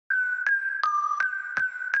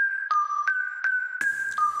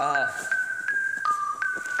Uh,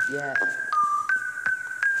 yeah.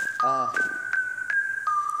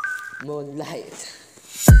 Moonlight.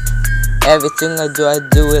 Everything I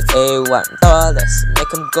do with A1 dollars.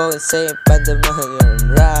 Make 'em go insane, spend the money on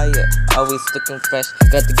riot. Always looking fresh,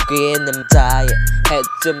 got the green in my diet. Head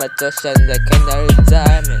to my toe, shine like canary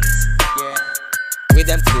diamonds. Yeah. With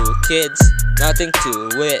them cool kids, nothing to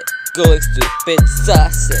it. Going stupid,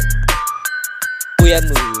 saucing. We are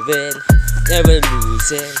moving, never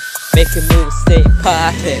losing. Making moves, stay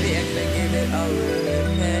poppin'. Baby, I can give it all,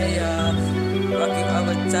 really pay off. Rocking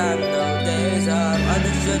overtime, no days off. All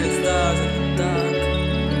the shooting stars in the dark.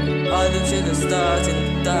 All the shooting stars in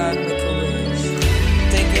the dark, make a wish.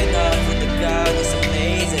 Taking off with the ground is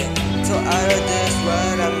amazing. So out of this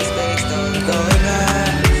world, I'm in space, don't going on.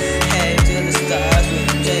 Head to the stars, we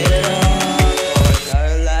trade it all for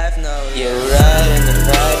another life, no. You're riding and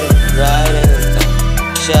riding, riding and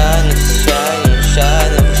shining, shining,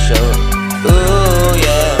 shining for sure. Ooh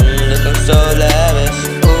yeah, I'm looking so lavish.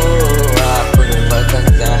 Ooh, I put in work on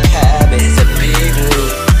the habit. It's a big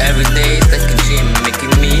move. Every day it's like a gym,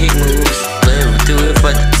 making me moves. But we do it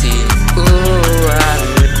for the team. Ooh,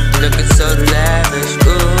 I'm looking so lavish.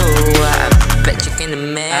 Ooh, I bet you can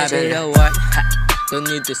imagine. I be the one, ha. Don't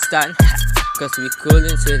need to stun, ha. Cause we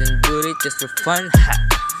couldn't sit and do it just for fun, ha.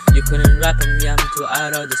 You couldn't rap me, I'm too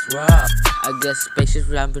out of this world. I got spacious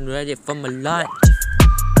ramping ready for my lunch.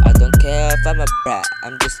 I don't care if I'm a brat,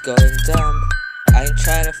 I'm just going dumb. I ain't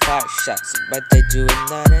trying to fire shots, but they doing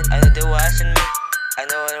nothing. I know they watching me, I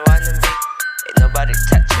know what I wanna be. Ain't nobody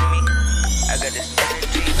touching me, I got this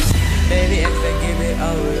energy. Baby, if I give it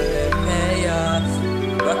all, will it pay off?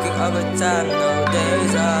 Rocking overtime, no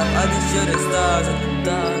days off. All the shooting stars in the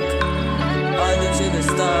dark. All the shooting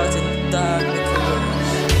stars in the dark, make a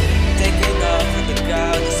wish. Taking off with the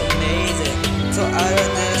ground is amazing. So out of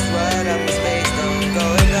this world, I'm in space, don't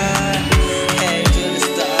going on. Head to the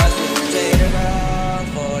stars, we trade around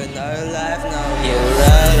for another life now. You're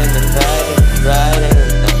riding and riding, riding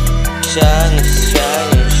and shining,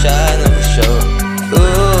 shining, shining for sure.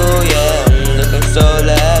 Ooh yeah, I'm looking so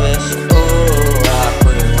lavish. Ooh, I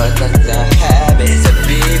put in work on the habit. It's a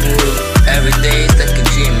big move. Every day it's like a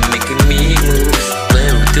gym, making me moves. But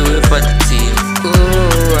we do it for the team.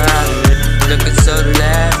 Ooh, I'm looking so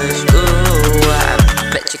lavish. Ooh, I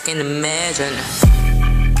bet you can imagine.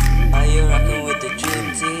 Are you rocking with the dream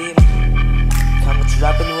team? How much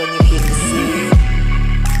rapping when you hit the scene?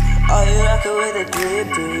 Are you rocking with the dream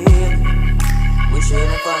team? We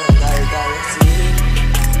shooting for another galaxy.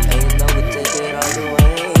 And you know we take it all the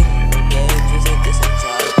way. No games, in this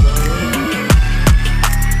entire game.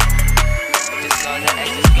 Just know the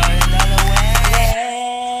X is going all the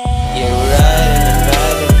way. You're riding and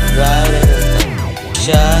riding, riding and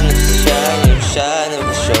shining, shining, shining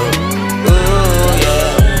for sure. Ooh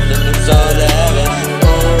yeah, looking so lavish.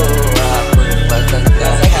 Ooh, I put in work on the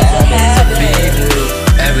habit. It's a big move.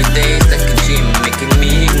 Every day it's like a gym, making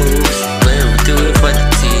me moves.